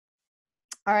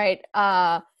All right.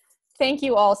 Thank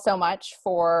you all so much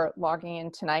for logging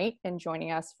in tonight and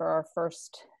joining us for our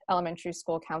first elementary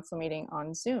school council meeting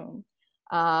on Zoom.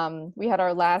 We had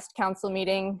our last council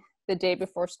meeting the day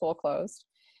before school closed,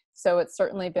 so it's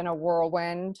certainly been a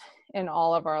whirlwind in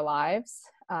all of our lives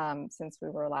since we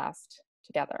were last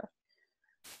together.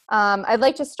 I'd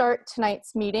like to start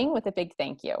tonight's meeting with a big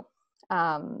thank you.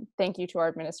 Thank you to our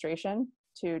administration,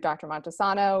 to Dr.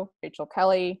 Montesano, Rachel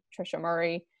Kelly, Tricia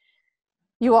Murray.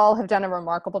 You all have done a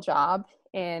remarkable job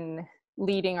in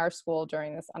leading our school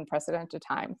during this unprecedented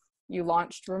time. You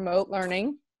launched remote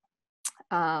learning,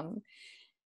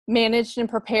 managed and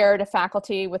prepared a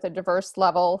faculty with a diverse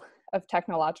level of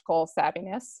technological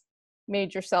savviness,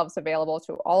 made yourselves available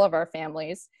to all of our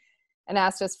families, and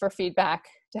asked us for feedback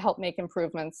to help make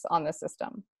improvements on the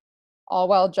system, all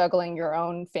while juggling your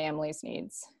own family's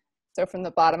needs. So from the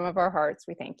bottom of our hearts,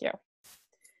 we thank you.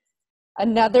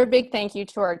 Another big thank you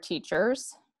to our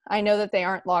teachers. I know that they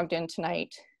aren't logged in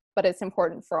tonight, but it's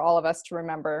important for all of us to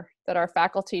remember that our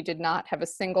faculty did not have a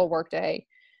single workday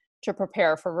to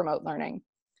prepare for remote learning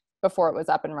before it was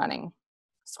up and running.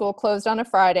 School closed on a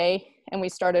Friday, and we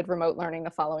started remote learning the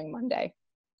following Monday,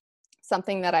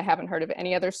 something that I haven't heard of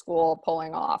any other school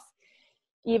pulling off.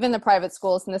 Even the private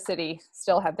schools in the city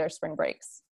still had their spring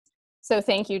breaks. So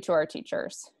thank you to our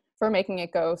teachers for making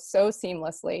it go so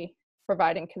seamlessly,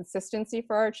 providing consistency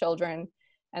for our children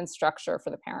and structure for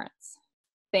the parents.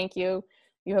 Thank you.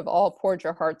 You have all poured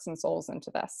your hearts and souls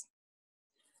into this.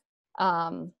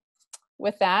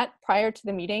 With that, prior to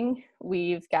the meeting,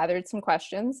 we've gathered some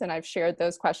questions, and I've shared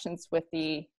those questions with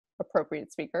the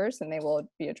appropriate speakers, and they will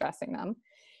be addressing them.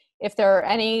 If there are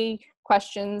any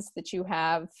questions that you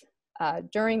have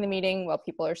during the meeting while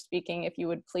people are speaking, if you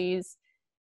would please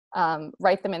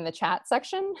write them in the chat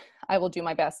section. I will do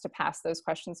my best to pass those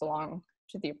questions along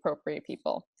to the appropriate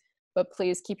people. But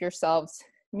please keep yourselves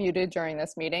muted during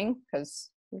this meeting because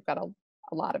we've got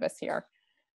a lot of us here.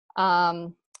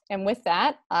 And with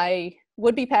that, I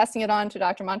would be passing it on to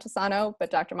Dr. Montesano,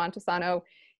 but Dr. Montesano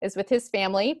is with his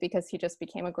family because he just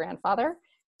became a grandfather.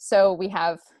 So we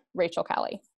have Rachel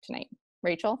Kelly tonight.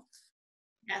 Rachel?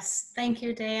 Yes, thank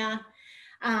you, Dea.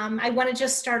 I want to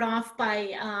just start off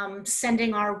by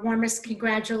sending our warmest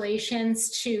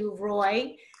congratulations to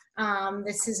Roy.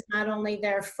 This is not only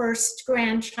their first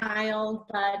grandchild,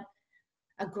 but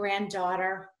a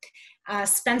granddaughter,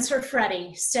 Spencer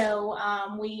Freddie. So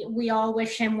we all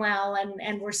wish him well,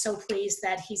 and we're so pleased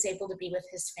that he's able to be with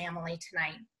his family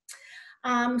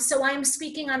tonight. So I'm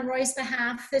speaking on Roy's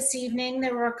behalf this evening.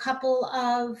 There were a couple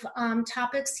of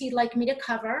topics he'd like me to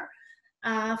cover.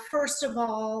 First of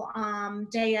all,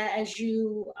 Dea, as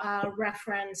you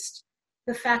referenced,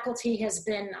 the faculty has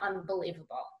been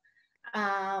unbelievable.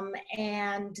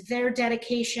 And their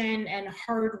dedication and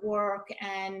hard work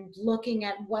and looking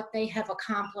at what they have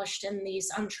accomplished in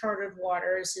these uncharted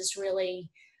waters is really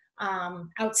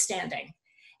outstanding.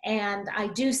 And I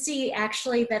do see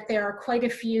actually that there are quite a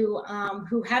few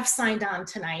who have signed on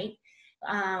tonight,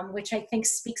 which I think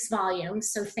speaks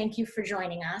volumes. So thank you for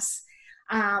joining us.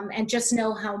 And just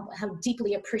know how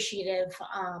deeply appreciative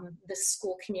the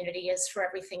school community is for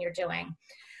everything you're doing.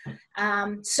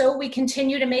 So we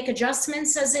continue to make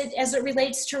adjustments as it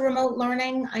relates to remote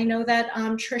learning. I know that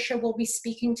Tricia will be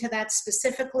speaking to that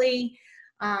specifically.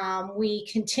 We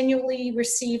continually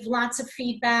receive lots of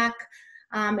feedback.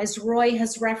 As Roy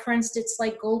has referenced, it's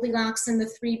like Goldilocks and the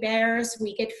Three Bears.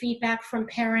 We get feedback from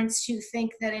parents who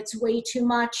think that it's way too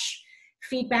much,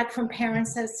 feedback from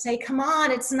parents that say, come on,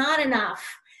 it's not enough,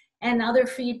 and other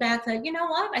feedback that, you know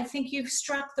what, I think you've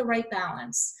struck the right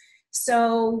balance.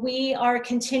 So we are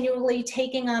continually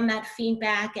taking on that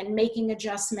feedback and making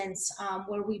adjustments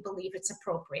where we believe it's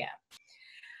appropriate.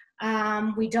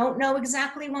 We don't know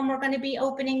exactly when we're going to be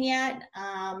opening yet.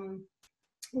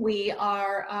 We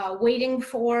are waiting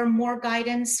for more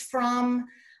guidance from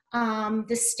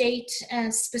the state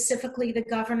and specifically the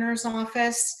governor's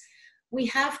office. We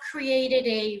have created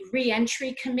a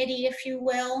re-entry committee, if you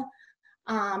will,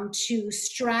 to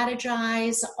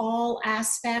strategize all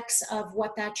aspects of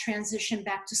what that transition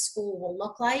back to school will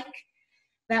look like.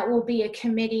 That will be a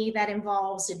committee that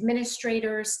involves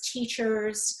administrators,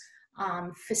 teachers,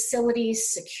 facilities,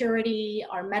 security,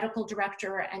 our medical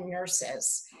director, and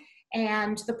nurses.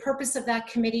 And the purpose of that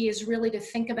committee is really to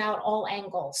think about all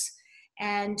angles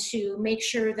and to make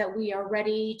sure that we are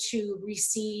ready to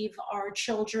receive our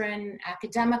children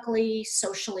academically,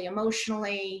 socially,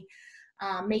 emotionally,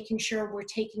 making sure we're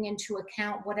taking into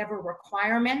account whatever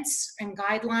requirements and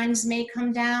guidelines may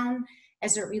come down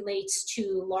as it relates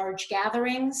to large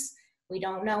gatherings. We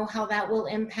don't know how that will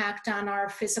impact on our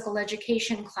physical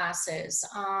education classes,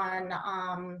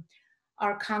 on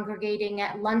are congregating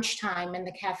at lunchtime in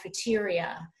the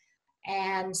cafeteria.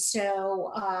 And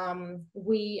so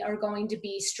we are going to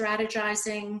be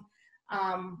strategizing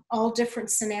all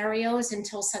different scenarios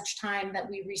until such time that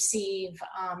we receive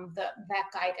that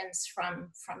guidance from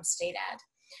state ed.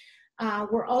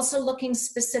 We're also looking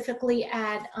specifically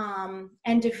at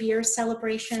end of year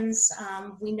celebrations.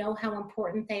 We know how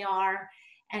important they are,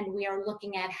 and we are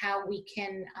looking at how we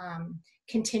can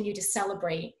continue to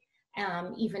celebrate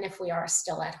even if we are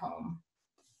still at home.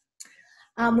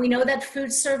 We know that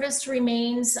food service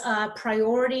remains a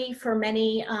priority for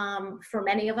many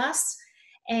of us.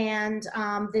 And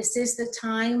this is the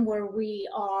time where we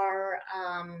are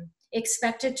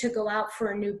expected to go out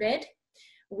for a new bid.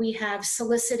 We have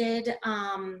solicited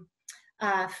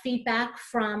feedback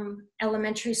from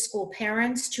elementary school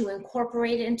parents to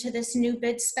incorporate into this new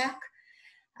bid spec.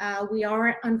 We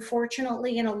are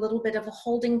unfortunately in a little bit of a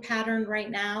holding pattern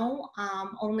right now,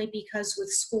 only because with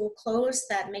school closed,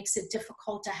 that makes it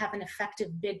difficult to have an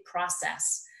effective bid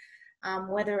process.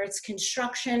 Whether it's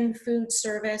construction, food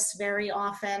service, very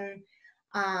often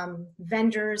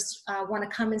vendors want to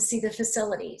come and see the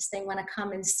facilities. They want to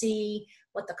come and see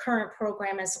what the current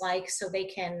program is like so they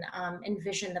can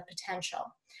envision the potential.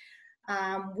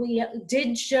 We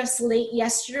did just late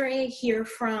yesterday hear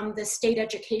from the state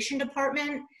education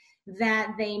department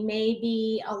that they may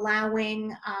be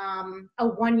allowing a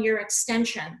one-year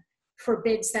extension for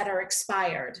bids that are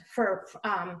expired, for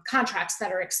contracts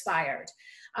that are expired.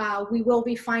 We will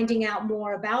be finding out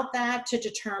more about that to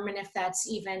determine if that's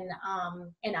even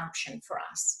an option for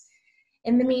us.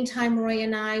 In the meantime, Roy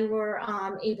and I were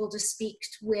able to speak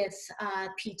with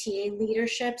PTA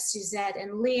leadership, Suzette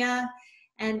and Leah,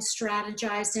 and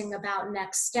strategizing about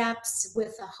next steps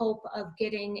with the hope of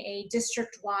getting a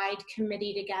district-wide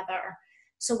committee together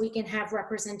so we can have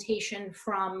representation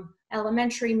from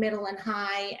elementary, middle, and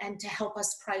high, and to help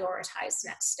us prioritize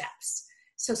next steps.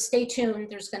 So stay tuned.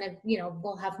 There's going to,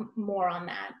 we'll have more on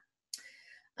that.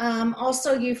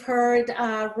 Also, you've heard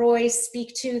Roy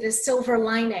speak to the silver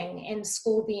lining in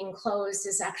school being closed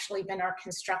has actually been our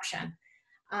construction.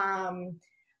 I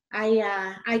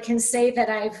can say that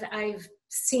I've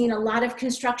seen a lot of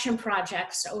construction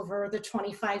projects over the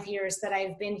 25 years that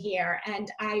I've been here, and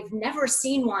I've never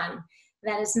seen one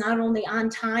that is not only on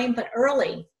time, but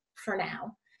early for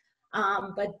now.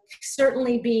 But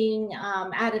certainly being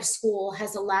out of school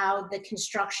has allowed the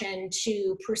construction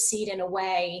to proceed in a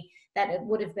way that it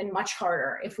would have been much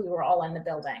harder if we were all in the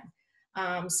building.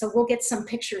 So we'll get some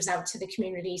pictures out to the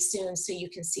community soon so you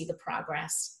can see the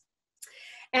progress.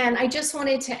 And I just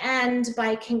wanted to end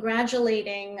by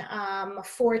congratulating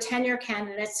 4 tenure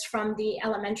candidates from the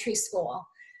elementary school.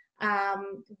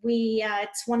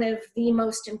 It's one of the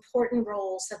most important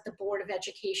roles that the Board of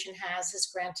Education has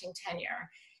is granting tenure.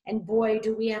 And boy,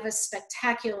 do we have a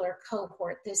spectacular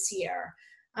cohort this year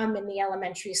in the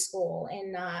elementary school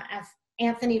in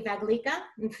Anthony Vaglica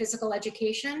in physical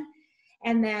education,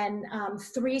 and then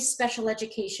 3 special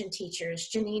education teachers,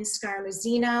 Janine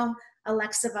Scarmazino,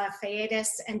 Alexa Vafeidis,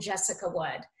 and Jessica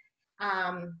Wood.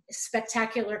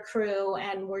 Spectacular crew,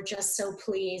 and we're just so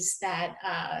pleased that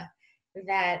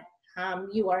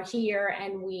you are here,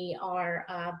 and we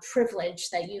are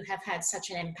privileged that you have had such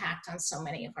an impact on so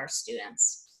many of our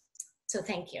students. So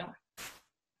thank you.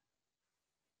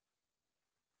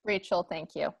 Rachel,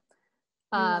 thank you.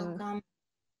 You're welcome.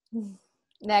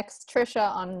 Next, Tricia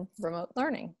on remote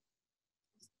learning.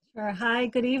 Sure. Hi,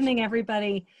 good evening,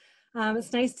 everybody.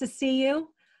 It's nice to see you.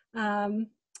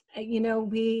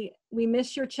 We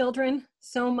miss your children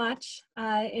so much.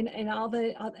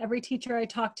 Every teacher I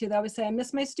talk to, they always say, I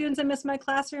miss my students, I miss my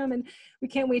classroom, and we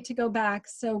can't wait to go back.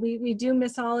 So we do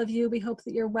miss all of you. We hope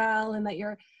that you're well and that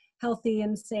you're healthy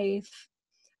and safe.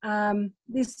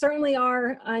 These certainly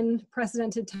are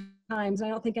unprecedented times. I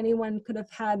don't think anyone could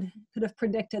have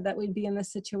predicted that we'd be in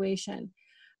this situation.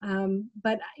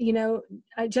 But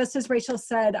just as Rachel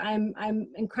said, I'm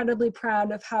incredibly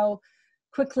proud of how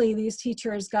quickly these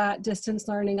teachers got distance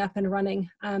learning up and running.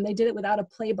 They did it without a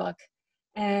playbook,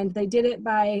 and they did it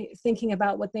by thinking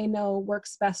about what they know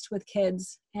works best with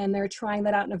kids, and they're trying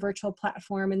that out in a virtual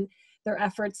platform, and their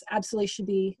efforts absolutely should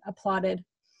be applauded.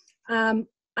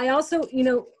 I also,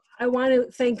 I want to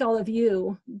thank all of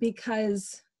you,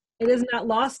 because it is not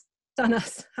lost on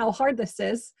us how hard this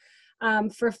is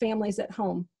for families at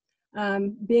home.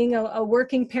 Being a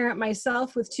working parent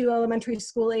myself with 2 elementary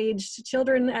school aged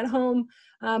children at home,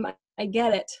 I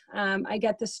get it. I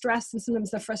get the stress and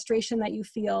sometimes the frustration that you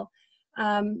feel.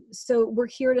 So we're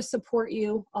here to support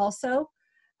you also.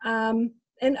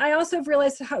 And I also have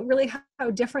realized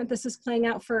how different this is playing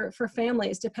out for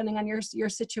families depending on your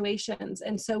situations.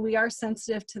 And so we are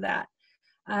sensitive to that.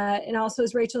 And also,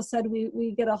 as Rachel said,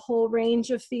 we get a whole range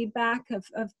of feedback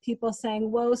of people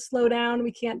saying, whoa, slow down,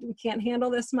 we can't handle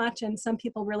this much, and some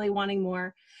people really wanting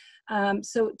more.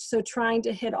 So trying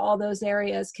to hit all those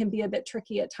areas can be a bit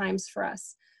tricky at times for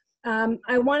us.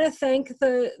 I want to thank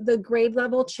the grade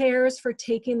level chairs for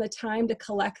taking the time to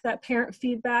collect that parent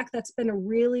feedback. That's been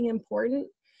really important.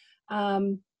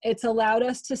 It's allowed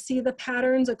us to see the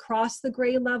patterns across the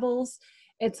grade levels.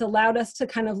 It's allowed us to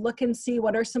kind of look and see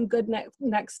what are some good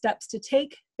next steps to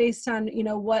take based on, you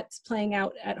know, what's playing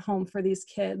out at home for these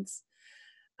kids.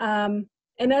 And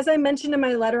as I mentioned in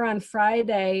my letter on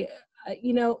Friday,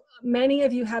 you know, many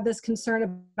of you have this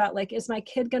concern about, like, is my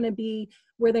kid going to be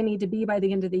where they need to be by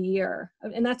the end of the year?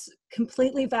 And that's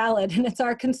completely valid. And it's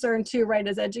our concern too, right,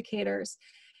 as educators.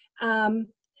 And,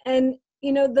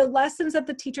 you know, the lessons that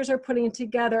the teachers are putting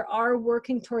together are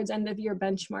working towards end of year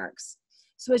benchmarks.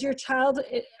 So as your child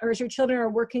or as your children are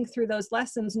working through those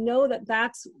lessons, know that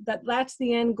that's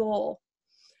the end goal.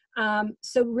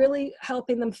 So really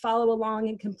helping them follow along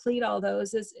and complete all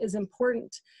those is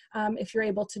important if you're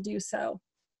able to do so.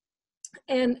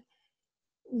 And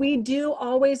we do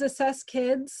always assess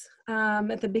kids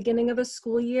at the beginning of a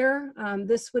school year.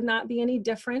 This would not be any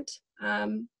different.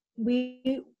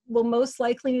 We will most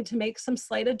likely need to make some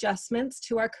slight adjustments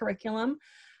to our curriculum.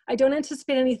 I don't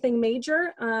anticipate anything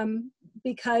major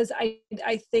because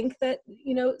I think that,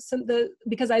 you know,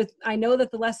 because I know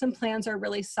that the lesson plans are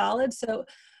really solid. So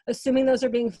assuming those are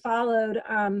being followed,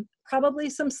 probably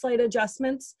some slight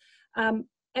adjustments.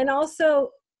 And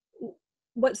also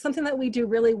something that we do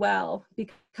really well,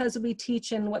 because we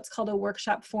teach in what's called a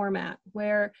workshop format,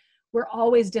 where we're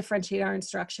always differentiate our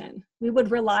instruction. We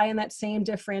would rely on that same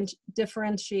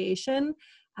differentiation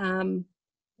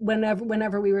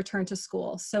whenever we return to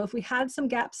school. So if we had some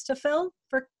gaps to fill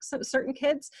for certain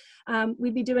kids,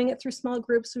 we'd be doing it through small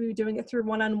groups. We'd be doing it through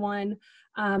one-on-one.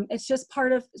 It's just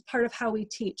part of how we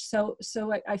teach. So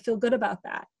I feel good about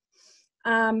that.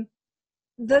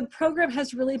 The program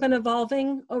has really been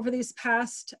evolving over these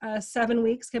past 7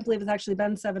 weeks. Can't believe it's actually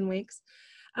been 7 weeks.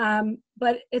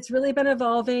 But it's really been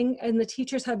evolving, and the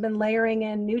teachers have been layering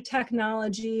in new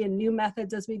technology and new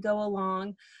methods as we go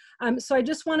along. So I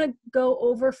just want to go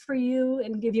over for you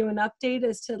and give you an update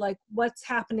as to, like, what's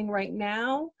happening right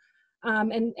now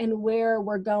and where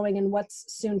we're going and what's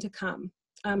soon to come.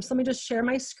 So let me just share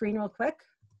my screen real quick.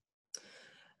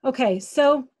 Okay,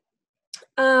 so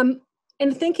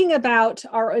in thinking about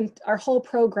our whole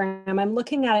program, I'm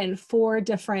looking at it in 4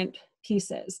 different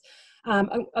pieces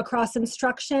across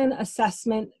instruction,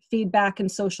 assessment, feedback,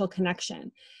 and social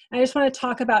connection. And I just want to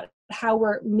talk about how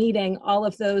we're meeting all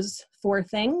of those 4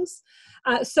 things.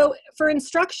 So for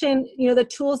instruction, you know, the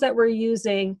tools that we're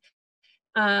using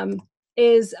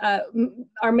is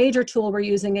our major tool we're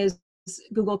using is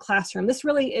Google Classroom. This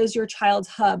really is your child's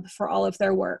hub for all of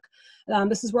their work.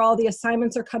 This is where all the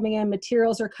assignments are coming in,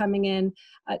 materials are coming in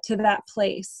to that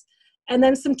place. And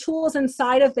then some tools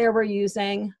inside of there we're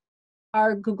using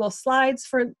are Google Slides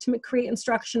to create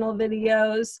instructional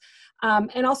videos,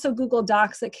 and also Google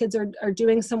Docs that kids are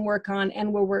doing some work on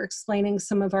and where we're explaining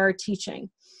some of our teaching.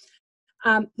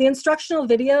 The instructional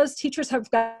videos, teachers have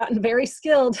gotten very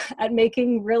skilled at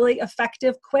making really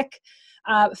effective, quick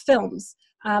films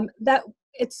that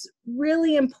it's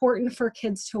really important for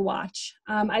kids to watch.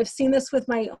 I've seen this with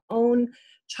my own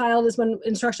child, is when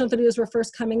instructional videos were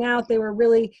first coming out, they were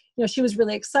really, you know, she was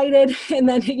really excited. And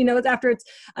then, you know, after it's,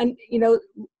 you know,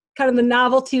 kind of the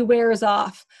novelty wears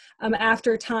off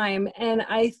after time. And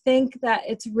I think that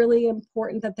it's really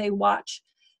important that they watch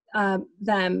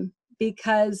them,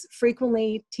 because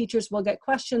frequently teachers will get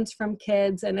questions from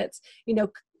kids and it's, you know,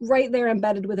 right there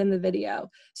embedded within the video.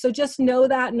 So just know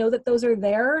that those are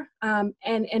there,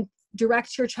 and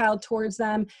direct your child towards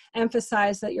them,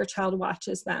 emphasize that your child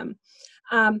watches them.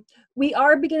 We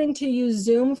are beginning to use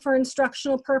Zoom for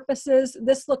instructional purposes.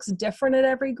 This looks different at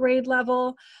every grade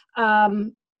level.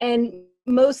 And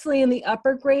mostly in the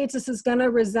upper grades, this is gonna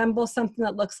resemble something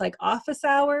that looks like office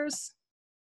hours.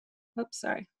 Oops,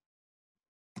 sorry.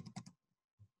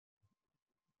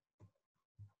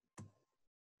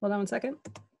 Hold on one second.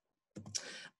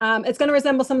 It's going to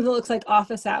resemble something that looks like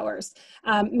office hours.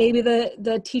 Maybe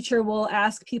the teacher will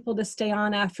ask people to stay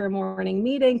on after a morning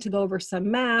meeting to go over some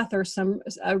math or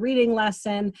a reading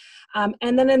lesson.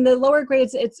 And then in the lower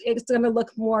grades, it's going to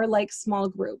look more like small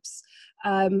groups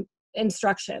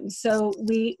instruction. So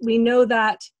we know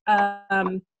that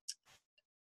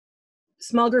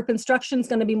small group instruction is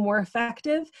going to be more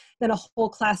effective than a whole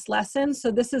class lesson. So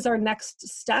this is our next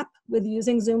step with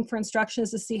using Zoom for instruction,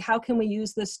 is to see how can we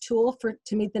use this tool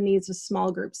to meet the needs of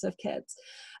small groups of kids.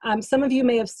 Some of you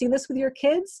may have seen this with your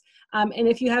kids. And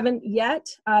if you haven't yet,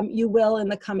 you will in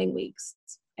the coming weeks.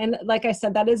 And like I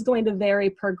said, that is going to vary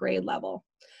per grade level.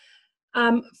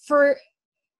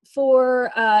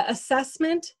 For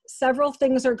assessment, several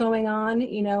things are going on.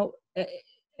 You know,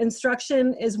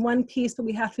 instruction is one piece, but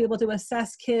we have to be able to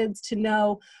assess kids to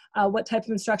know what type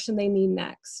of instruction they need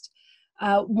next.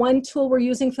 One tool we're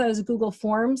using for that is Google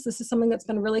Forms. This is something that's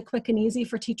been really quick and easy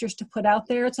for teachers to put out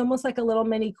there. It's almost like a little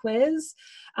mini quiz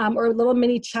or a little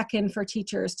mini check-in for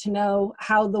teachers to know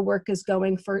how the work is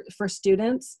going for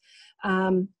students.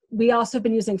 We also have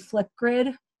been using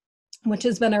Flipgrid, which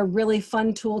has been a really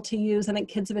fun tool to use. I think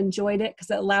kids have enjoyed it because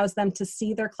it allows them to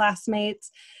see their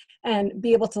classmates and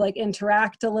be able to like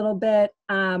interact a little bit.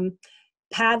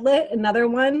 Padlet, another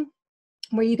one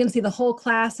where you can see the whole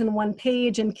class in one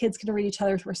page and kids can read each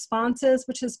other's responses,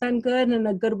 which has been good and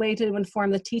a good way to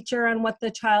inform the teacher on what the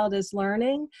child is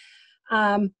learning.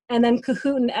 And then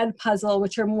Kahoot and Edpuzzle,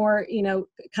 which are more, you know,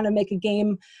 kind of make a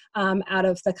game out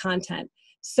of the content.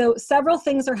 So several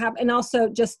things are happening, and also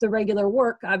just the regular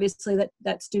work, obviously,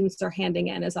 that students are handing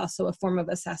in is also a form of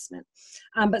assessment.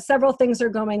 But several things are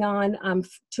going on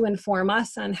to inform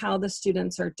us on how the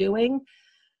students are doing.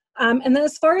 And then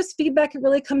as far as feedback, it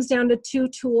really comes down to two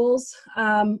tools.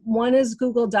 One is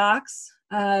Google Docs.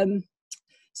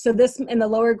 So this in the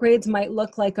lower grades might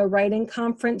look like a writing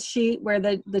conference sheet where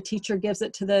the teacher gives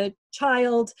it to the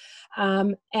child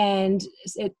and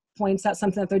it points out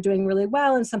something that they're doing really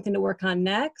well and something to work on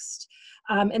next.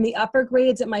 In the upper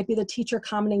grades, it might be the teacher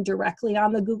commenting directly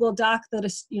on the Google Doc that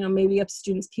is, you know, maybe a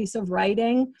student's piece of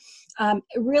writing.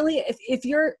 Really, if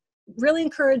you're really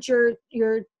encourage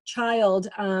your child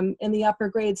in the upper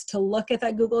grades to look at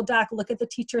that Google Doc, look at the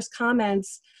teacher's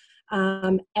comments,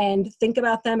 and think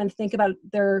about them and think about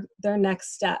their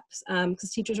next steps,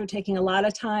 because teachers are taking a lot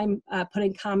of time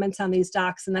putting comments on these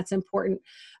docs, and that's important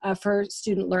for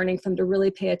student learning for them to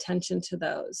really pay attention to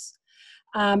those.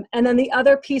 And then the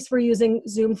other piece we're using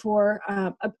Zoom for,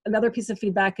 another piece of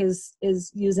feedback is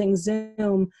using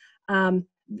Zoom.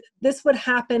 This would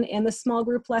happen in the small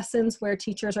group lessons where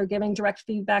teachers are giving direct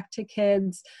feedback to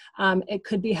kids. It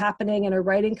could be happening in a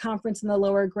writing conference in the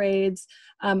lower grades.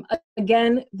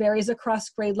 Again, varies across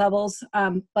grade levels,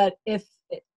 but if,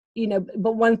 you know,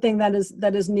 but one thing that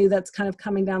is new that's kind of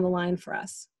coming down the line for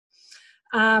us.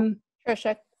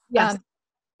 Tricia, yes.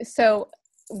 So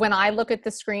when I look at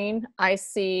the screen, I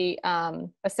see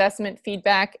assessment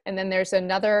feedback, and then there's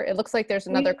another, it looks like there's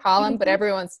another column, but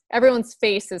everyone's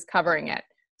face is covering it.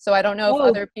 So I don't know if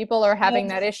other people are having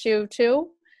that issue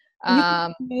too. You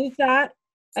can move that.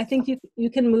 I think you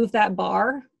can move that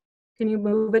bar. Can you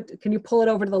move it? Can you pull it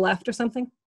over to the left or something?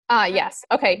 Yes.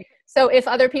 Okay. So if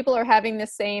other people are having the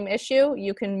same issue,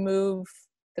 you can move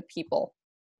the people.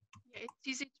 Yeah, it's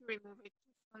easy to remove it.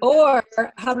 Or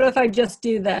how about if I just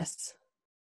do this? Is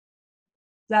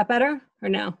that better or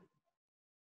no?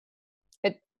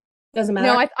 It doesn't matter.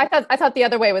 No, I thought the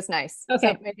other way was nice.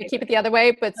 Okay. So maybe keep it the other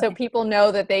way, but so people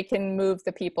know that they can move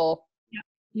the people. Yeah.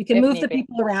 You can move the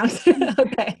people around.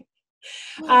 Okay.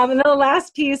 And then the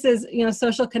last piece is, you know,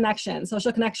 social connection.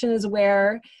 Social connection is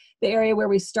where the area where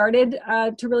we started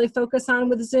to really focus on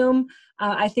with Zoom.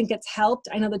 I think it's helped.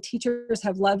 I know the teachers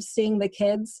have loved seeing the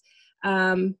kids.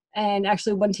 And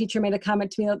actually one teacher made a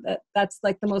comment to me that that's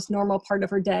like the most normal part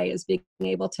of her day is being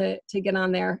able to get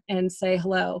on there and say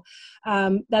hello.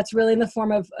 That's really in the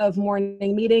form of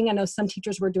morning meeting. I know some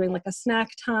teachers were doing like a snack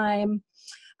time.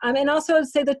 And also I'd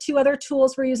say the two other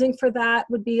tools we're using for that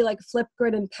would be like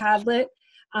Flipgrid and Padlet.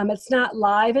 It's not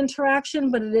live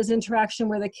interaction, but it is interaction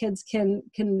where the kids can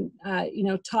you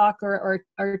know, talk or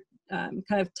kind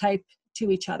of type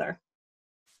to each other.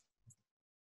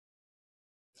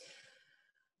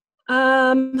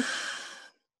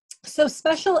 So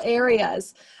special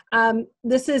areas.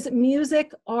 This is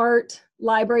music, art,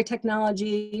 library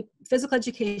technology, physical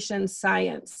education,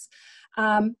 science.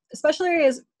 Special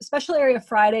area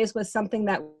Fridays was something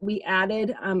that we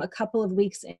added a couple of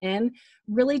weeks in,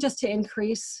 really just to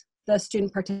increase the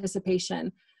student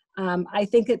participation. I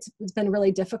think it's been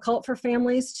really difficult for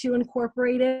families to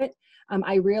incorporate it.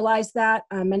 I realize that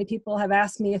many people have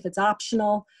asked me if it's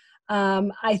optional.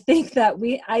 I think that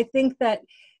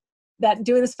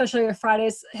doing the special area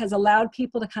Fridays has allowed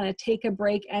people to kind of take a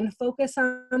break and focus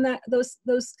on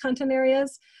those content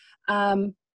areas.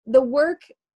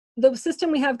 The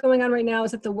system we have going on right now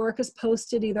is that the work is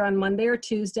posted either on Monday or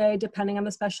Tuesday, depending on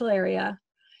the special area.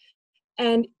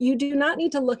 And you do not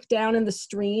need to look down in the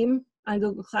stream on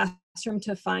Google Classroom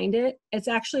to find it. It's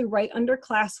actually right under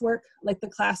classwork, like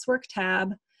the classwork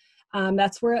tab.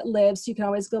 That's where it lives. You can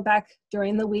always go back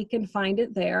during the week and find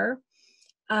it there.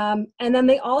 And then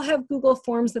they all have Google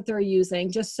Forms that they're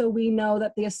using, just so we know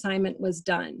that the assignment was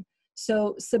done.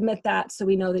 So submit that so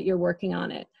we know that you're working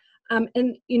on it.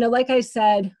 And, you know, like I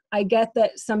said, I get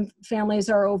that some families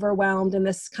are overwhelmed and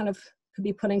this kind of could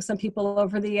be putting some people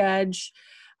over the edge.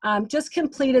 Just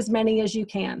complete as many as you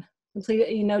can. Complete,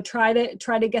 you know, try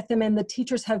to get them in. The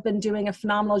teachers have been doing a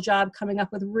phenomenal job coming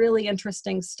up with really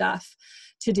interesting stuff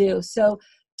to do. So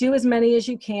do as many as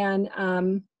you can,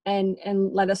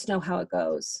 and let us know how it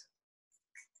goes.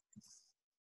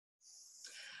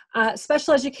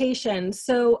 Special education.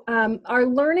 So our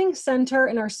Learning Center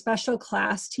and our special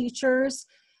class teachers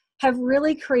have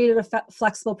really created a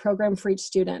flexible program for each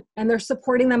student, and they're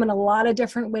supporting them in a lot of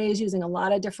different ways using a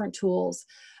lot of different tools.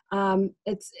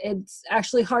 It's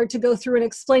actually hard to go through and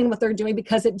explain what they're doing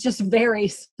because it just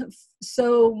varies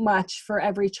so much for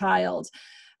every child.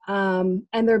 And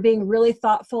they're being really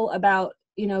thoughtful about,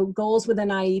 you know, goals within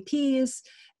IEPs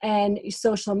and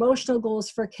social emotional goals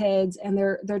for kids, and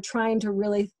they're trying to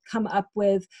really come up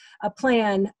with a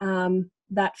plan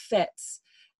that fits.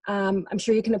 I'm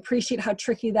sure you can appreciate how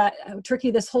tricky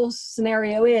this whole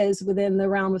scenario is within the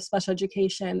realm of special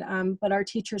education, but our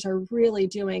teachers are really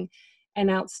doing an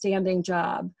outstanding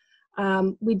job.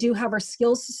 We do have our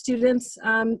skills students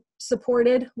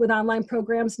supported with online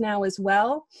programs now as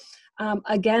well.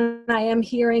 Again, I am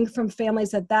hearing from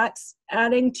families that that's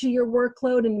adding to your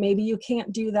workload and maybe you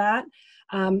can't do that.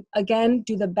 Again,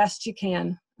 do the best you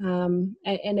can. And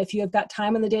if you have got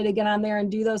time in the day to get on there and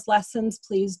do those lessons,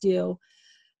 please do.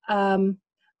 I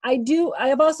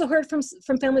have also heard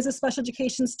from families of special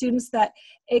education students that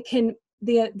it can,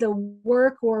 the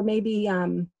work or maybe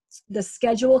the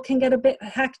schedule can get a bit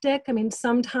hectic. I mean,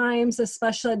 sometimes a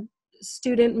special ed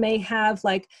student may have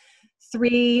like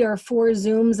 3 or 4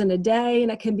 Zooms in a day, and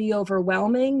it can be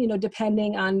overwhelming, you know,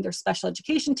 depending on their special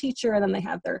education teacher, and then they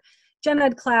have their gen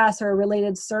ed class or a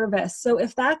related service. So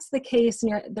if that's the case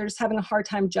and they're just having a hard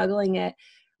time juggling it,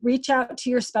 reach out to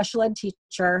your special ed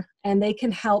teacher and they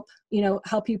can help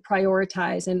you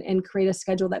prioritize and create a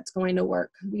schedule that's going to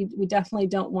work. We definitely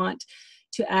don't want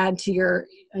to add to your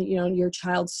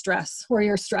child's stress or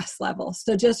your stress level.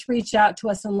 So just reach out to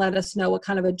us and let us know what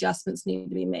kind of adjustments need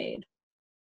to be made.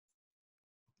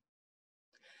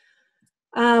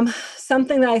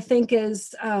 Something that I think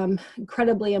is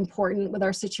incredibly important with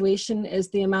our situation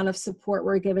is the amount of support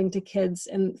we're giving to kids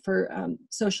and for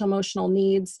social emotional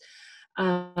needs.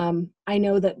 I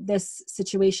know that this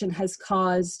situation has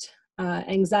caused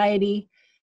anxiety,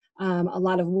 a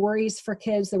lot of worries for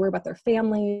kids. They worry about their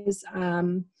families.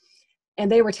 And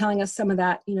they were telling us some of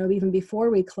that, you know, even before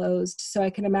we closed. So I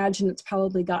can imagine it's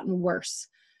probably gotten worse.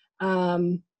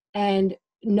 And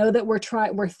know that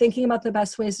we're thinking about the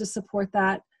best ways to support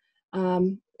that.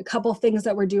 A couple things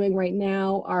that we're doing right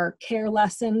now are care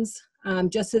lessons,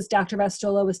 just as Dr.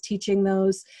 Vastola was teaching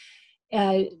those.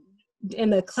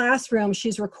 In the classroom,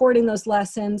 she's recording those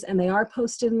lessons and they are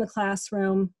posted in the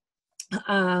classroom.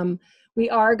 We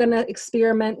are going to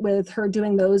experiment with her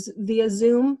doing those via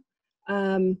Zoom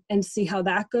and see how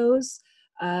that goes.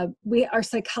 Our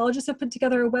psychologists have put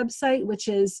together a website, which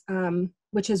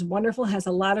is wonderful, has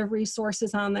a lot of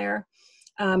resources on there,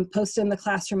 posted in the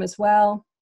classroom as well.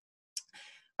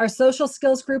 Our social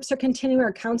skills groups are continuing,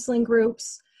 our counseling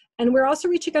groups, and we're also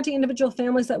reaching out to individual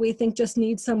families that we think just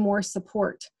need some more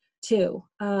support too.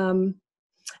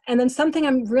 And then something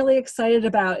I'm really excited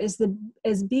about is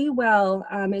Be Well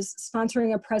is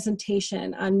sponsoring a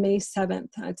presentation on May 7th.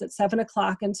 It's at 7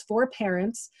 o'clock and it's for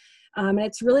parents. And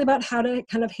it's really about how to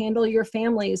kind of handle your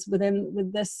families with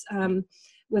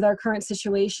our current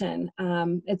situation.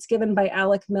 It's given by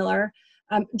Alec Miller.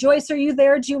 Joyce, are you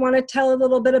there? Do you want to tell a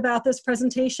little bit about this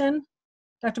presentation?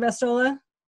 Dr. Vastola?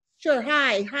 Sure.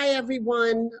 Hi,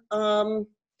 everyone.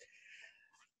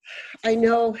 I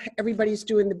know everybody's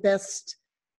doing the best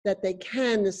that they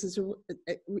can. This is an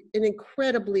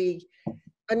incredibly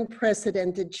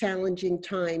unprecedented, challenging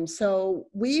time. So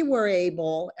we were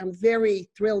able, I'm very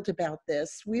thrilled about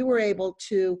this, we were able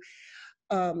to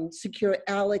secure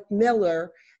Alec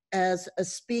Miller as a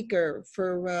speaker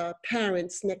for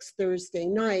parents next Thursday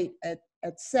night at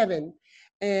 7.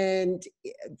 And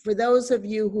for those of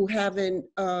you who haven't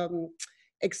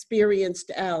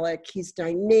experienced Alec, he's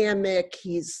dynamic,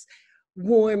 he's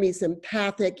warm, he's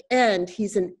empathic, and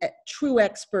he's a true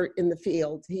expert in the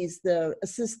field. He's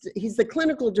the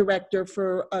clinical director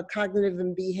for cognitive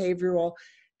and behavioral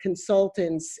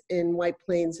consultants in White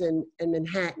Plains and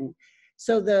Manhattan.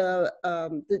 So the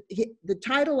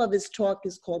title of his talk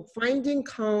is called Finding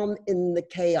Calm in the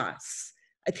Chaos.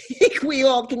 I think we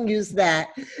all can use that.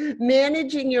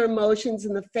 Managing your emotions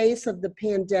in the face of the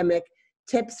pandemic,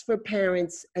 tips for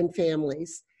parents and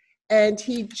families. And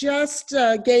he just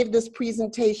gave this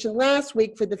presentation last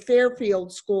week for the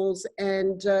Fairfield schools,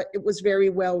 and it was very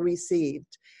well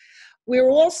received. We're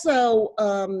also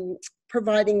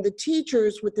providing the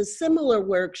teachers with a similar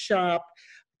workshop,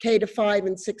 K-5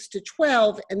 and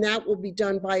 6-12, and that will be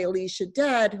done by Alicia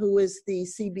Dadd, who is the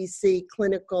CBC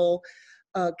clinical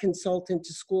consultant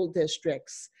to school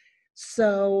districts.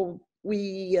 So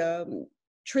we,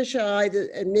 Tricia,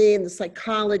 and me, and the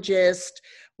psychologist,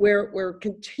 we're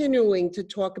continuing to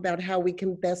talk about how we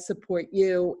can best support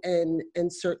you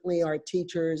and certainly our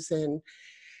teachers and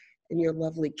your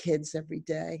lovely kids every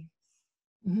day.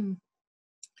 Mm-hmm.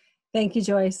 Thank you,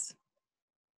 Joyce.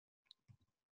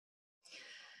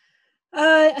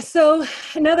 So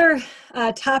another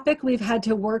topic we've had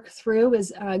to work through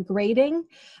is grading,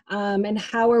 and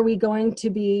how are we going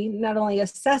to be not only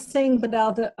assessing, but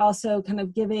also kind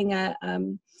of giving a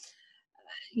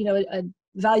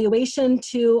evaluation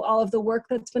to all of the work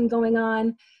that's been going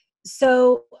on.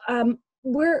 So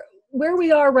where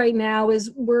we are right now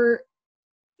is we're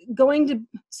going to,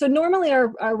 so normally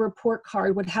our report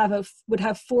card would have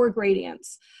 4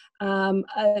 gradients, below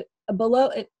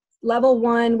level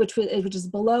 1, which is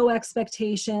below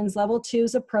expectations, level 2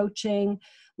 is approaching,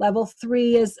 level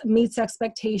 3 is meets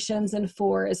expectations, and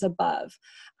 4 is above.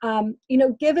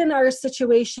 Given our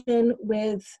situation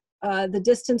with the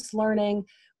distance learning,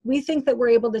 we think that we're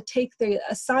able to take the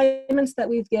assignments that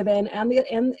we've given and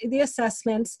the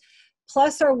assessments,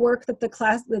 plus our work that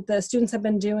the students have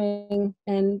been doing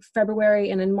in February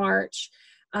and in March,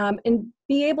 and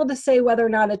be able to say whether or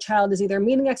not a child is either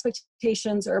meeting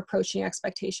expectations or approaching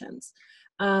expectations.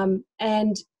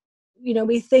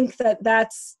 We think that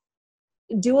that's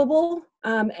doable,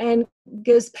 and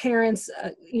gives parents,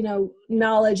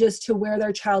 knowledge as to where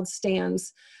their child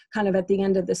stands kind of at the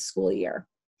end of this school year.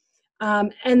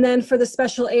 And then for the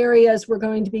special areas, we're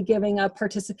going to be giving a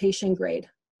participation grade.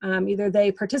 Either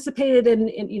they participated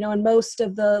in most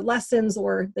of the lessons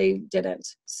or they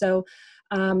didn't. So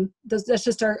that's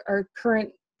just our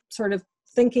current sort of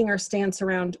thinking or stance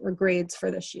around or grades for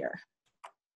this year.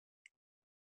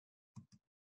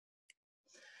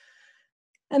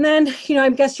 And then, I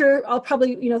guess you're all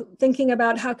probably, thinking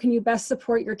about how can you best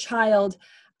support your child.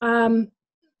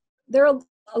 There are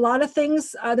a lot of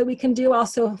things that we can do.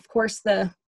 Also, of course,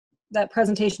 that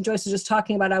presentation Joyce was just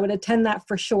talking about, I would attend that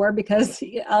for sure, because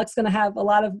Alec's going to have a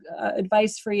lot of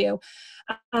advice for you.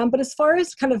 But as far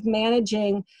as kind of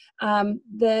managing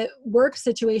the work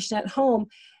situation at home,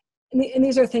 and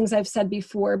these are things I've said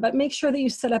before, but make sure that you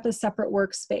set up a separate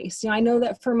workspace. I know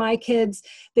that for my kids,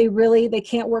 they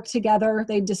can't work together.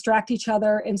 They distract each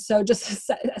other. And so just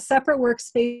a separate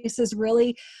workspace is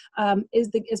really,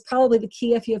 is probably the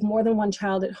key if you have more than one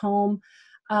child at home.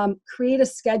 Create a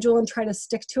schedule and try to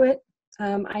stick to it.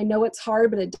 I know it's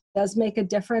hard, but it does make a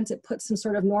difference. It puts some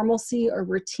sort of normalcy or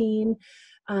routine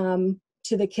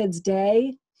to the kid's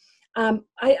day.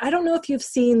 I don't know if you've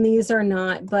seen these or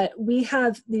not, but we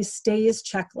have these stays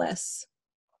checklists.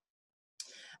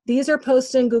 These are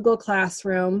posted in Google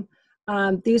Classroom.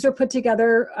 These are put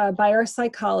together by our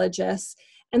psychologists.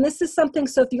 And this is something,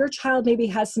 so if your child maybe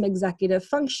has some executive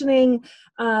functioning,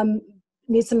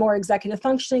 needs some more executive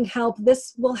functioning help,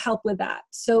 this will help with that.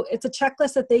 So it's a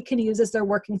checklist that they can use as they're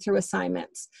working through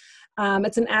assignments.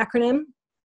 It's an acronym.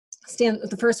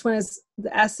 The first one is,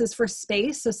 the S is for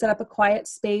space. So set up a quiet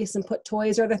space and put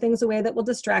toys or other things away that will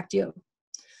distract you.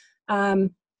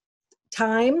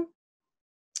 Time.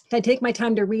 I take my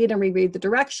time to read and reread the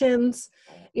directions.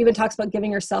 Even talks about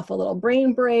giving yourself a little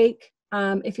brain break.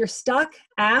 If you're stuck,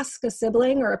 ask a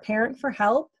sibling or a parent for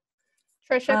help.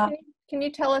 Tricia, can you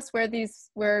tell us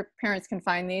where parents can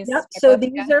find these? Yep. So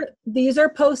these are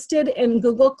posted in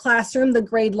Google Classroom, the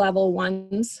grade level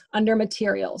ones, under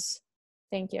materials.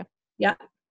 Thank you. Yeah.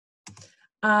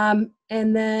 And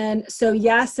then, so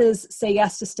yes is say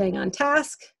yes to staying on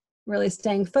task, really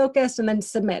staying focused, and then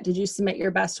submit. Did you submit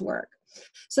your best work?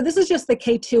 So this is just the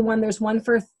K2 one. There's one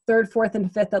for 3rd, 4th, and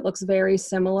 5th that looks very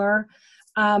similar.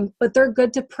 But they're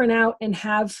good to print out and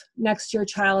have next to your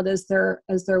child as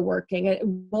they're working.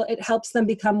 It helps them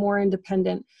become more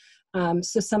independent.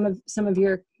 So some of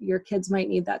your kids might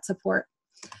need that support.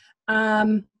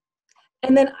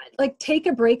 And then take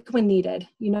a break when needed,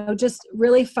 just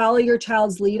really follow your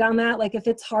child's lead on that. Like if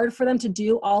it's hard for them to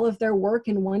do all of their work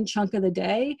in one chunk of the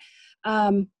day,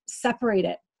 separate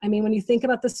it. I mean, when you think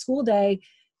about the school day,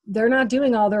 they're not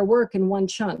doing all their work in one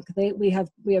chunk. We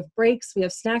have breaks, we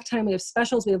have snack time, we have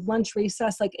specials, we have lunch,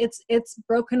 recess. Like it's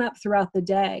broken up throughout the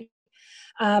day.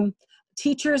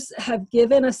 Teachers have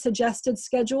given a suggested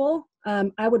schedule.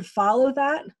 I would follow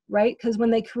that, right? Because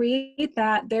when they create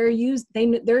that, they're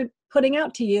putting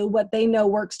out to you what they know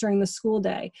works during the school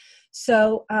day.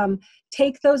 So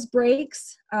take those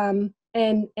breaks, and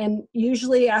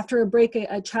usually after a break,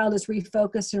 a child is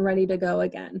refocused and ready to go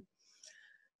again.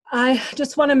 I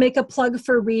just want to make a plug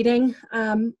for reading.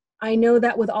 I know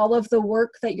that with all of the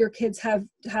work that your kids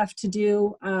have to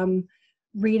do,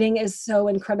 reading is so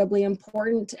incredibly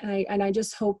important, and I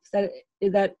just hope that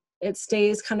it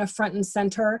stays kind of front and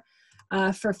center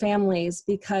for families,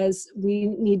 because we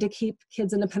need to keep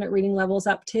kids' independent reading levels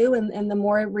up too, and the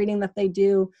more reading that they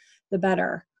do, the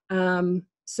better.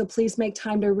 So please make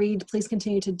time to read. Please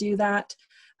continue to do that.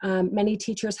 Many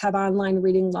teachers have online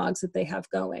reading logs that they have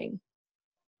going.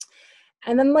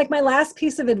 And then like my last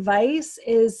piece of advice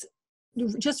is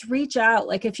just reach out.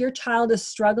 Like if your child is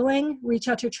struggling, reach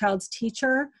out to your child's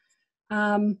teacher,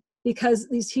 because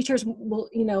these teachers will,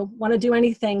 want to do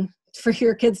anything for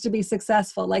your kids to be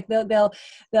successful. Like they'll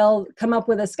come up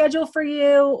with a schedule for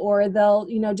you, or they'll,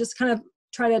 just kind of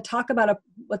try to talk about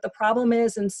what the problem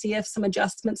is and see if some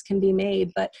adjustments can be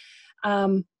made. But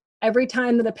every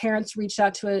time that the parents reached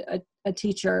out to a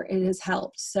teacher, it has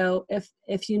helped. So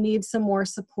if you need some more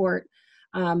support,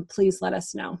 please let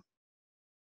us know.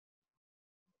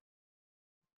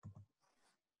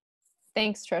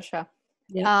 Thanks, Tricia.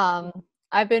 Yeah.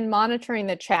 I've been monitoring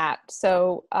the chat,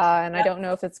 so and I don't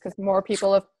know if it's because more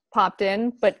people have popped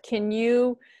in, but can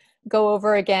you go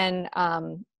over again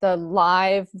the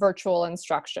live virtual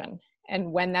instruction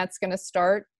and when that's going to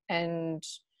start and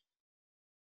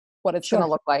what it's going to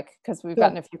look like? Because we've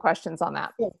gotten a few questions on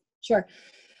that. Sure.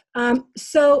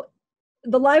 So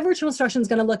the live virtual instruction is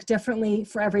going to look differently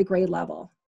for every grade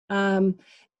level.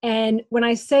 And when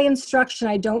I say instruction,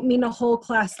 I don't mean a whole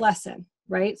class lesson,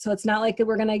 right? So it's not like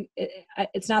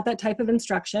it's not that type of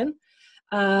instruction,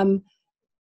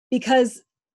 because,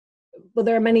 well,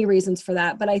 there are many reasons for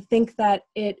that, but I think that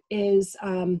it is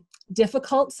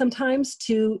difficult sometimes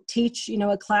to teach,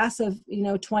 a class of,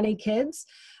 20 kids,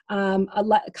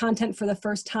 content for the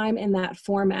first time in that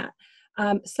format.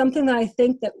 Something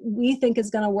that we think is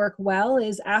going to work well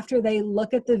is after they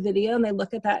look at the video and they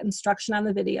look at that instruction on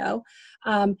the video,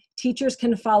 teachers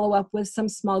can follow up with some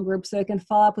small groups. So they can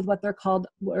follow up with what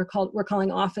we're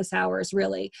calling office hours,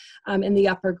 really, in the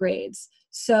upper grades.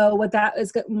 So what that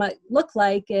might look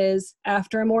like is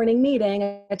after a morning meeting,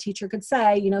 a teacher could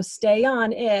say, stay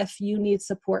on if you need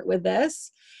support with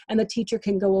this, and the teacher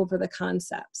can go over the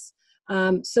concepts.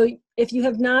 So if you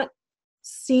have not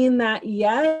seen that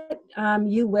yet,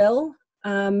 you will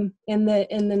in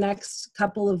the next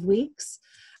couple of weeks,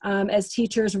 as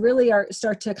teachers really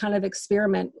start to kind of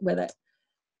experiment with it.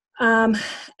 And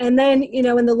then,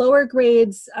 in the lower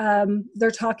grades,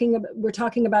 we're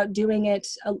talking about doing it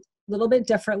a little bit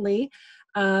differently.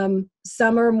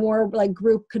 Some are more like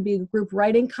could be group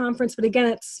writing conference, but again,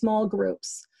 it's small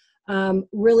groups,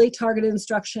 really targeted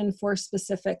instruction for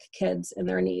specific kids and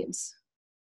their needs.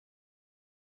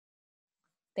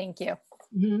 Thank you.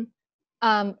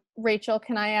 Mm-hmm. Rachel,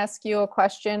 can I ask you a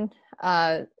question?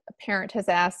 A parent has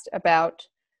asked about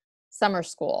summer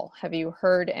school. Have you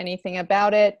heard anything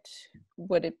about it?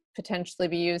 Would it potentially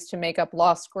be used to make up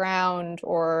lost ground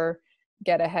or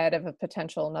get ahead of a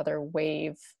potential another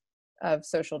wave of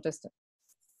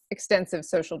extensive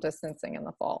social distancing in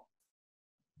the fall?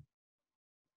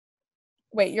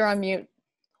 Wait, you're on mute.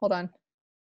 Hold on.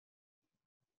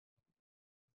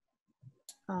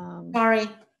 Sorry.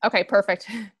 Okay, perfect.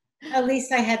 At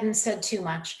least I hadn't said too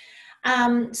much.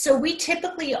 So we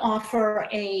typically offer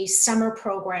a summer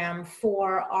program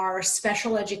for our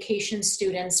special education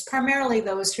students, primarily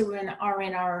those who are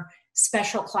in our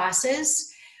special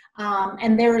classes.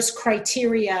 And there's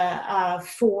criteria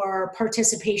for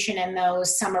participation in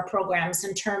those summer programs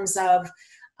in terms of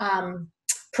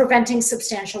preventing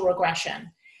substantial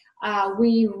regression.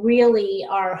 We really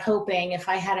are hoping, if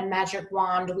I had a magic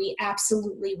wand, we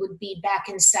absolutely would be back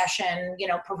in session,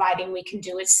 providing we can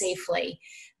do it safely.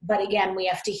 But again, we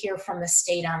have to hear from the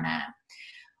state on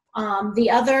that. The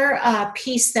other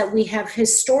piece that we have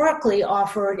historically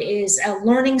offered is a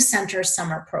learning center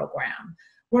summer program.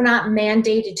 We're not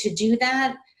mandated to do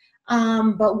that,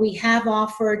 but we have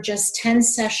offered just 10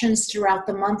 sessions throughout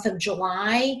the month of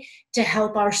July to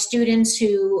help our students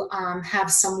who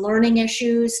have some learning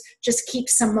issues just keep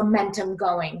some momentum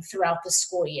going throughout the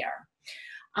school year.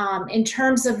 In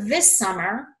terms of this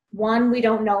summer, we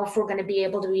don't know if we're going to be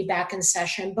able to be back in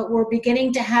session, but we're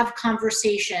beginning to have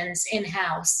conversations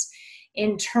in-house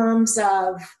in terms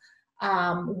of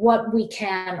what we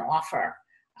can offer.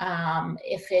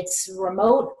 If it's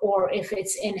remote or if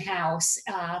it's in-house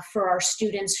for our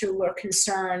students who were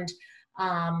concerned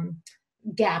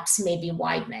gaps may be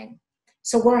widening.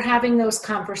 So we're having those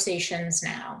conversations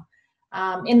now.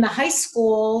 In the high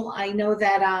school, I know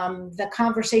that the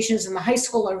conversations in the high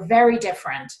school are very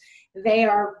different. They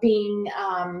are being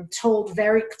told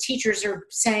teachers are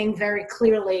saying very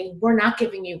clearly, we're not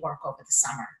giving you work over the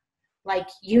summer. Like,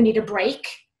 you need a break,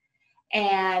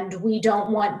 and we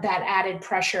don't want that added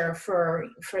pressure for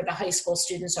the high school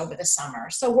students over the summer.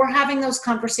 So we're having those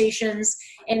conversations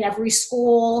in every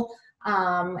school,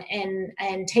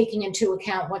 and taking into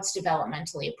account what's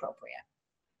developmentally appropriate.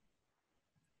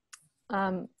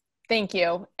 Thank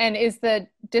you. And is the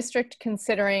district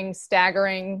considering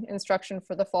staggering instruction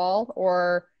for the fall,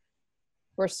 or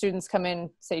where students come in,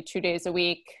 say, 2 days a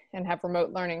week and have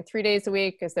remote learning 3 days a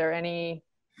week? Is there any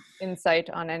insight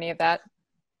on any of that?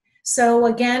 So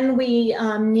again, we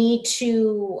need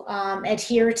to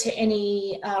adhere to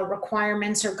any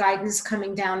requirements or guidance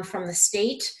coming down from the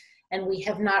state, and we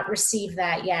have not received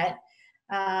that yet.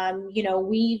 You know,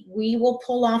 we will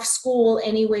pull off school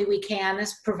any way we can,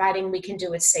 as providing we can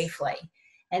do it safely.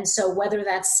 And so whether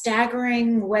that's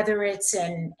staggering, whether it's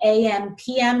in AM,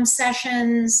 PM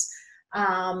sessions,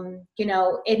 you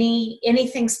know,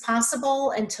 anything's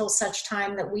possible until such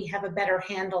time that we have a better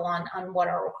handle on what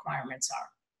our requirements are.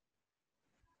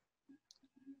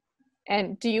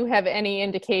 And do you have any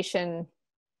indication,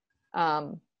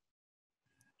 you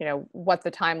know, what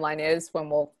the timeline is when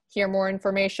we'll hear more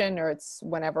information, or it's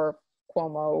whenever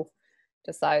Cuomo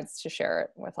decides to share it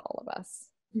with all of us?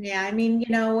 Yeah, I mean, you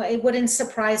know, it wouldn't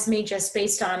surprise me, just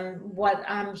based on what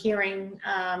I'm hearing,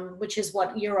 which is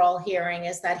what you're all hearing,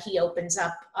 is that he opens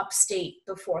up upstate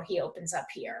before he opens up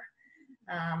here.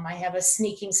 I have a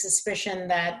sneaking suspicion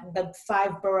that the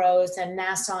 5 boroughs and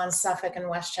Nassau and Suffolk and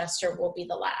Westchester will be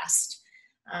the last,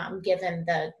 given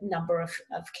the number of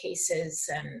cases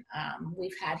and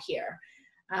we've had here.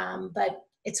 But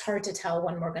it's hard to tell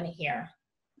when we're going to hear.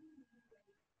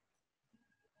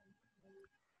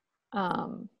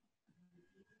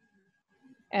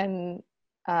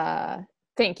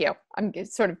 Thank you. I'm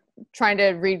sort of trying to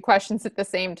read questions at the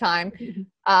same time.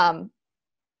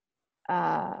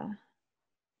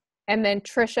 And then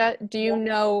Tricia, do you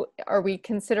know, are we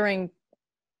considering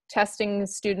testing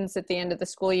students at the end of the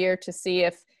school year to see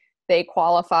if they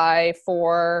qualify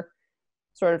for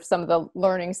sort of some of the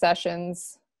learning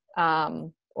sessions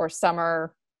or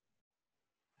summer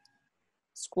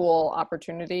school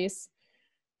opportunities?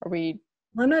 I'm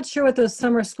not sure what those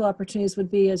summer school opportunities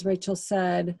would be, as Rachel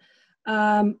said.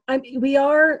 We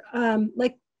are,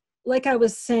 like I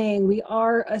was saying, we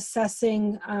are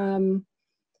assessing,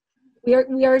 we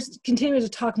are continuing to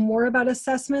talk more about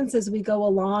assessments as we go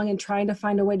along and trying to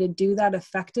find a way to do that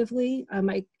effectively. I'm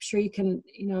sure you can,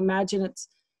 imagine it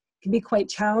can be quite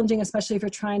challenging, especially if you're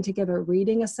trying to give a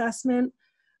reading assessment.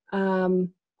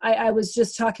 I was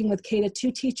just talking with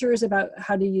K-2 teachers about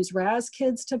how to use RAS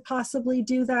kids to possibly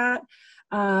do that.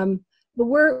 But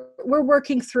we're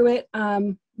working through it.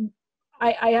 I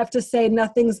have to say,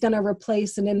 nothing's going to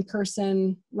replace an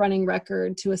in-person running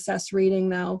record to assess reading,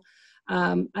 though.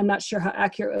 I'm not sure how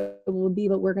accurate it will be,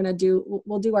 but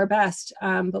we'll do our best.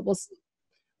 But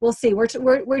we'll see.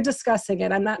 We're discussing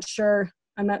it. I'm not sure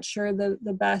the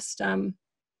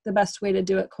best way to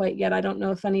do it quite yet. I don't know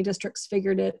if any districts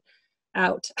figured it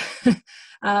out.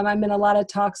 I'm in a lot of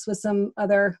talks with some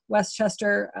other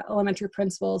Westchester elementary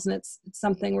principals, and it's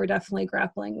something we're definitely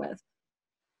grappling with.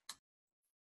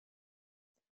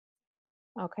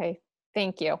 Okay,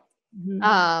 thank you. Mm-hmm.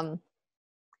 All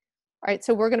right,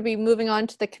 so we're going to be moving on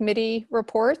to the committee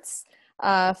reports.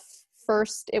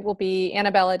 First, it will be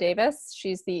Annabella Davis.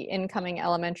 She's the incoming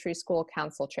elementary school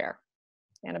council chair.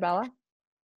 Annabella?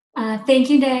 Thank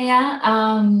you, Daya.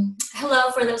 Hello,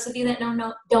 for those of you that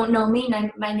don't know me,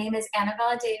 my name is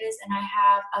Annabella Davis, and I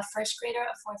have a first grader,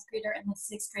 a fourth grader, and a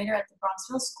sixth grader at the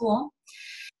Bronxville school.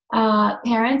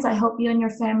 Parents, I hope you and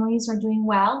your families are doing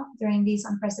well during these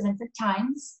unprecedented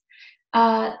times.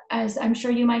 As I'm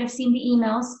sure you might have seen the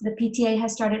emails, the PTA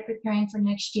has started preparing for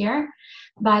next year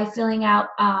by filling out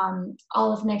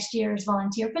all of next year's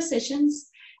volunteer positions.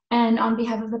 And on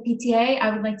behalf of the PTA,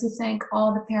 I would like to thank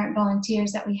all the parent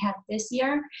volunteers that we have this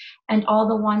year and all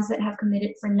the ones that have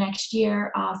committed for next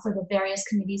year for the various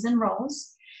committees and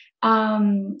roles.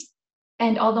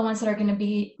 And all the ones that are going to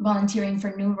be volunteering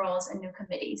for new roles and new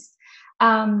committees.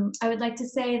 I would like to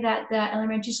say that the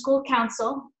Elementary School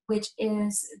Council, which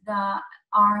is the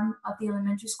arm of the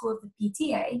elementary school of the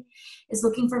PTA, is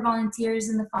looking for volunteers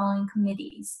in the following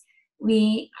committees.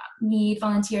 We need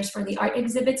volunteers for the Art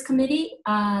Exhibits Committee,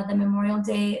 the Memorial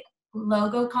Day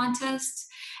logo contest,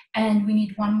 and we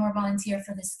need one more volunteer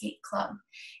for the Skate Club.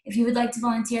 If you would like to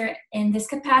volunteer in this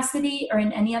capacity or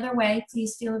in any other way,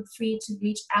 please feel free to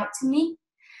reach out to me.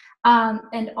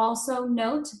 And also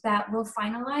note that we'll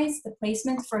finalize the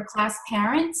placement for class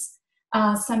parents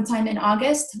sometime in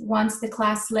August once the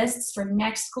class lists for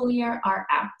next school year are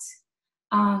out.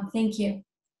 Thank you.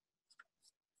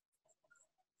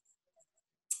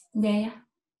 Dea?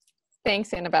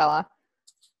 Thanks, Annabella.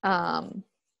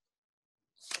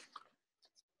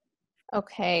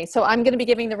 Okay, so I'm going to be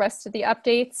giving the rest of the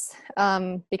updates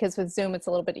because with Zoom it's a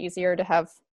little bit easier to have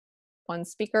one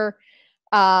speaker.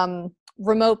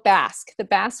 Remote Basque. The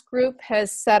Basque group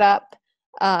has set up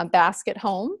Basque at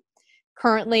Home.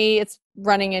 Currently it's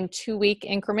running in 2-week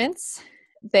increments.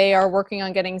 They are working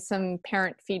on getting some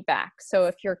parent feedback. So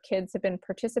if your kids have been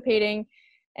participating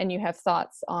and you have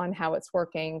thoughts on how it's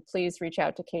working, please reach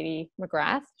out to Katie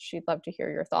McGrath. She'd love to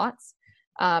hear your thoughts.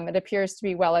 It appears to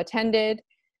be well attended.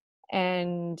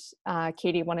 And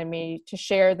Katie wanted me to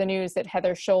share the news that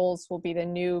Heather Scholes will be the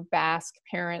new Basque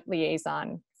parent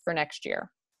liaison for next year.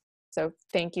 So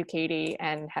thank you, Katie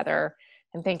and Heather,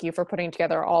 and thank you for putting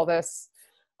together all this,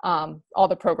 all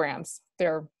the programs.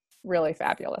 They're really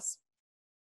fabulous.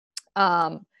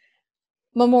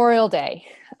 Memorial Day.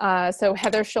 So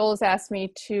Heather Scholes asked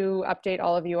me to update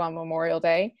all of you on Memorial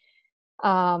Day.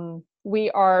 We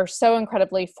are so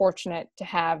incredibly fortunate to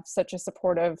have such a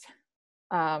supportive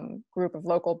group of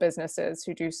local businesses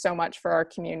who do so much for our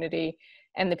community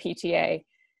and the PTA.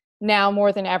 Now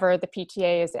more than ever, the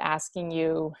PTA is asking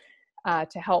you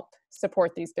to help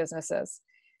support these businesses.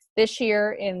 This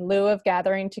year, in lieu of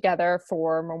gathering together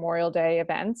for Memorial Day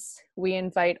events, we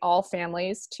invite all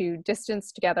families to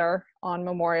distance together on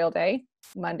Memorial Day,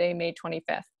 Monday, May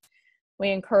 25th.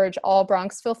 We encourage all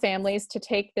Bronxville families to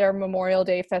take their Memorial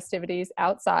Day festivities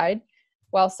outside,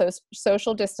 while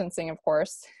social distancing, of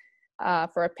course,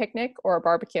 for a picnic or a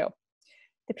barbecue.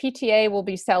 The PTA will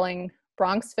be selling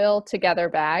Bronxville Together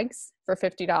bags for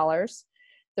 $50.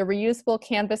 The reusable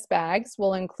canvas bags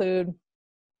will include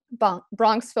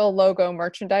Bronxville logo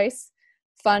merchandise,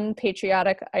 fun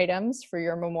patriotic items for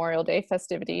your Memorial Day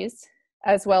festivities,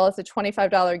 as well as a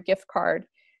 $25 gift card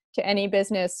to any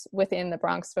business within the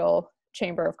Bronxville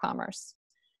Chamber of Commerce.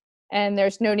 And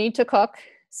there's no need to cook.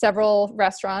 Several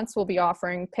restaurants will be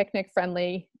offering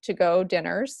picnic-friendly to-go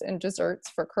dinners and desserts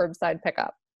for curbside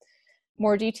pickup.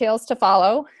 More details to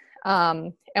follow.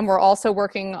 And we're also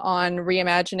working on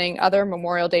reimagining other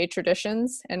Memorial Day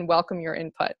traditions and welcome your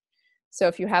input. So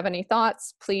if you have any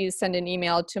thoughts, please send an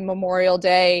email to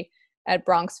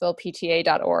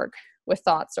memorialday@bronxvillepta.org with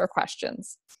thoughts or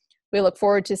questions. We look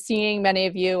forward to seeing many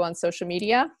of you on social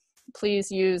media.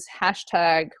 Please use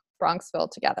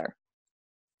 #BronxvilleTogether.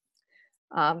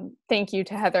 Thank you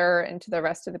to Heather and to the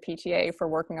rest of the PTA for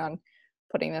working on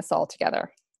putting this all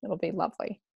together. It'll be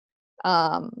lovely.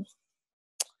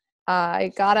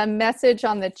 I got a message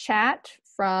on the chat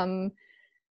from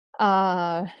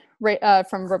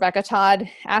Rebecca Todd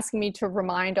asking me to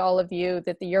remind all of you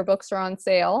that the yearbooks are on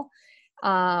sale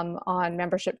on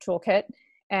Membership Toolkit,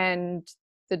 and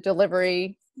the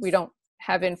delivery we don't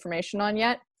have information on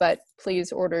yet, but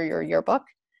please order your yearbook.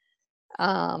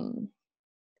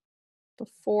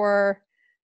 Before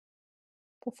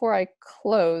I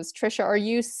close, Tricia, are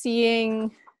you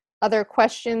seeing other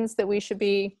questions that we should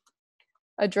be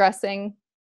addressing?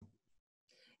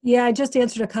 Yeah, I just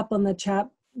answered a couple in the chat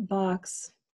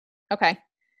box. Okay.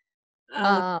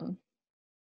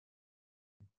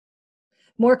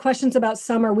 More questions about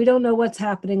summer. We don't know what's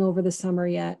happening over the summer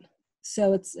yet,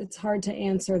 so it's hard to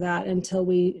answer that until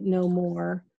we know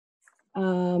more.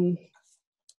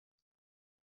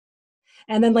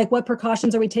 And then, like, what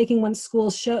precautions are we taking when school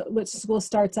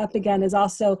starts up again is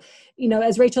also, you know,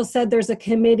 as Rachel said, there's a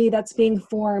committee that's being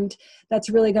formed that's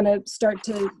really going to start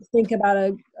to think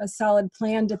about a solid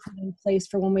plan to put in place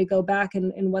for when we go back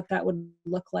and what that would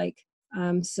look like.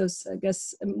 So I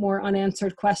guess more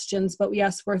unanswered questions, but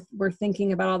yes, we're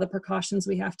thinking about all the precautions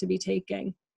we have to be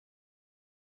taking.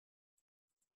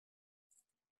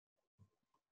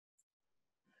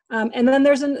 And then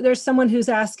there's someone who's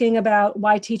asking about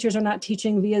why teachers are not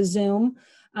teaching via Zoom.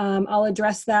 I'll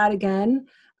address that again.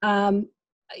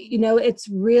 You know, it's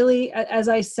really, as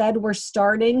I said, we're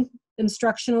starting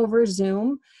instruction over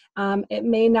Zoom. It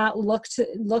may not look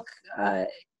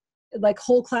like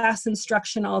whole class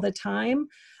instruction all the time.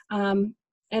 And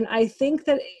I think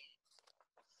that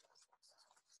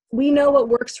we know what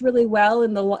works really well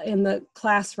in the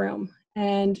classroom,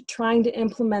 and trying to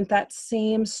implement that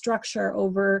same structure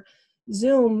over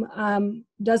Zoom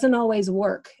doesn't always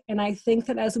work. And I think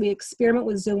that as we experiment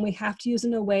with Zoom, we have to use it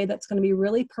in a way that's going to be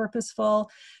really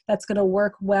purposeful, that's going to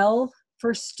work well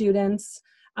for students.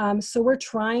 So we're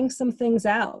trying some things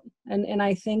out. And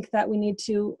I think that we need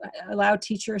to allow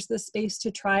teachers the space to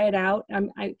try it out.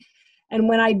 And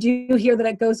when I do hear that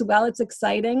it goes well, it's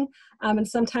exciting. And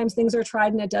sometimes things are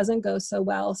tried and it doesn't go so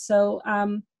well. So,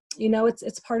 you know,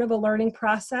 it's part of a learning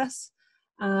process.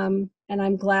 And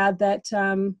I'm glad that,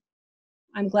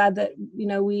 you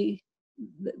know,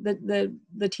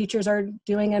 the teachers are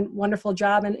doing a wonderful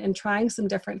job and trying some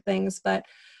different things, but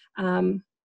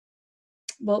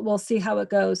we'll see how it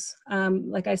goes.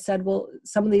 Like I said,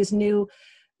 some of these new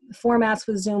formats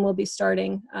with Zoom will be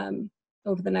starting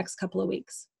over the next couple of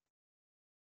weeks.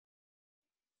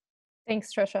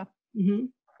 Thanks, Tricia.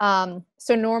 Mm-hmm.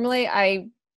 So normally I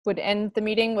would end the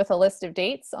meeting with a list of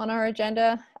dates on our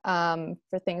agenda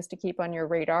for things to keep on your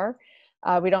radar.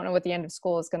 We don't know what the end of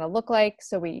school is going to look like,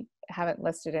 so we haven't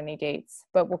listed any dates,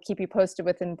 but we'll keep you posted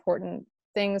with important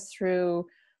things through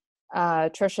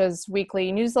Tricia's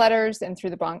weekly newsletters and through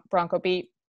the Bronco Beat.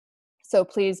 So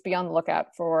please be on the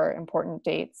lookout for important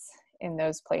dates in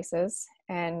those places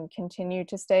and continue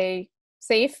to stay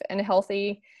safe and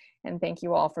healthy. And thank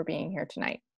you all for being here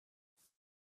tonight.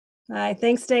 Bye.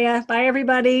 Thanks, Daya. Bye,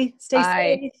 everybody. Stay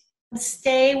Bye. safe.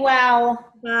 Stay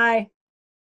well. Bye.